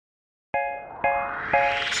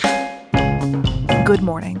Good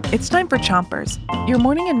morning. It's time for Chompers, your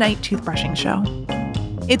morning and night toothbrushing show.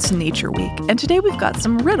 It's Nature Week, and today we've got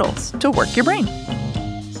some riddles to work your brain.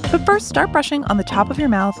 But first, start brushing on the top of your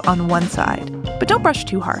mouth on one side, but don't brush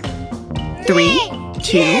too hard. 3,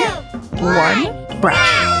 2, 1,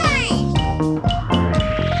 brush.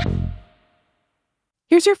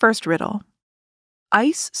 Here's your first riddle.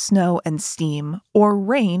 Ice, snow, and steam, or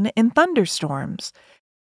rain in thunderstorms.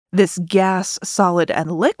 This gas, solid,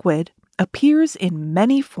 and liquid appears in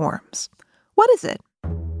many forms. What is it?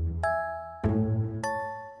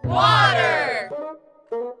 Water!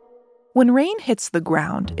 When rain hits the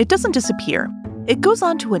ground, it doesn't disappear. It goes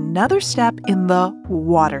on to another step in the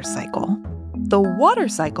water cycle. The water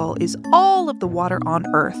cycle is all of the water on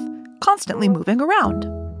Earth, constantly moving around.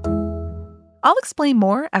 I'll explain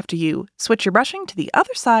more after you switch your brushing to the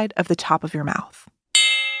other side of the top of your mouth.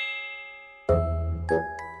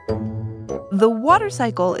 The water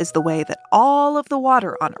cycle is the way that all of the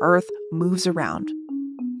water on Earth moves around.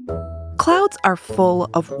 Clouds are full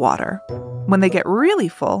of water. When they get really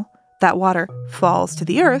full, that water falls to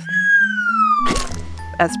the Earth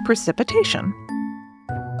as precipitation.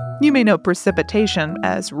 You may know precipitation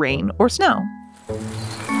as rain or snow.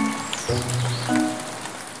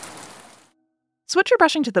 Switch your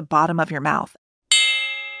brushing to the bottom of your mouth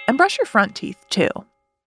and brush your front teeth too.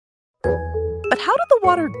 But how did the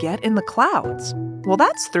water get in the clouds? Well,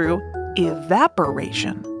 that's through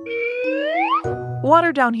evaporation.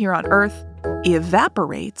 Water down here on Earth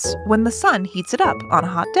evaporates when the sun heats it up on a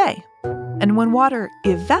hot day. And when water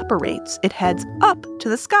evaporates, it heads up to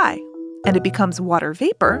the sky, and it becomes water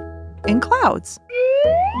vapor in clouds.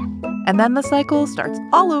 And then the cycle starts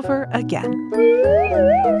all over again.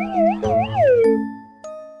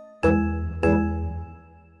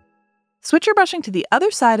 Switch your brushing to the other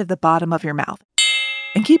side of the bottom of your mouth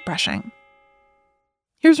and keep brushing.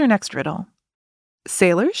 Here's your next riddle.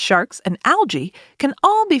 Sailors, sharks, and algae can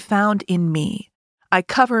all be found in me. I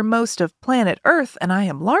cover most of planet Earth, and I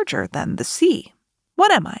am larger than the sea.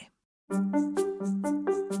 What am I?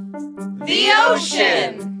 The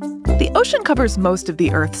ocean! The ocean covers most of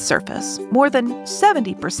the Earth's surface, more than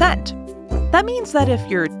 70%. That means that if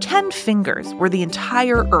your 10 fingers were the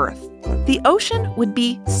entire Earth, the ocean would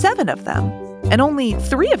be 7 of them, and only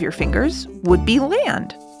 3 of your fingers would be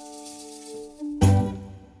land.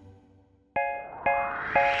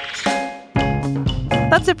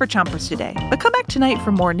 That's it for Chompers today, but come back tonight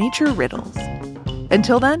for more nature riddles.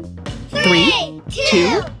 Until then, 3,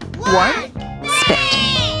 2, 1, spit.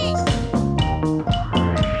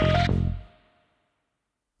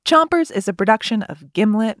 Chompers is a production of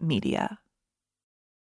Gimlet Media.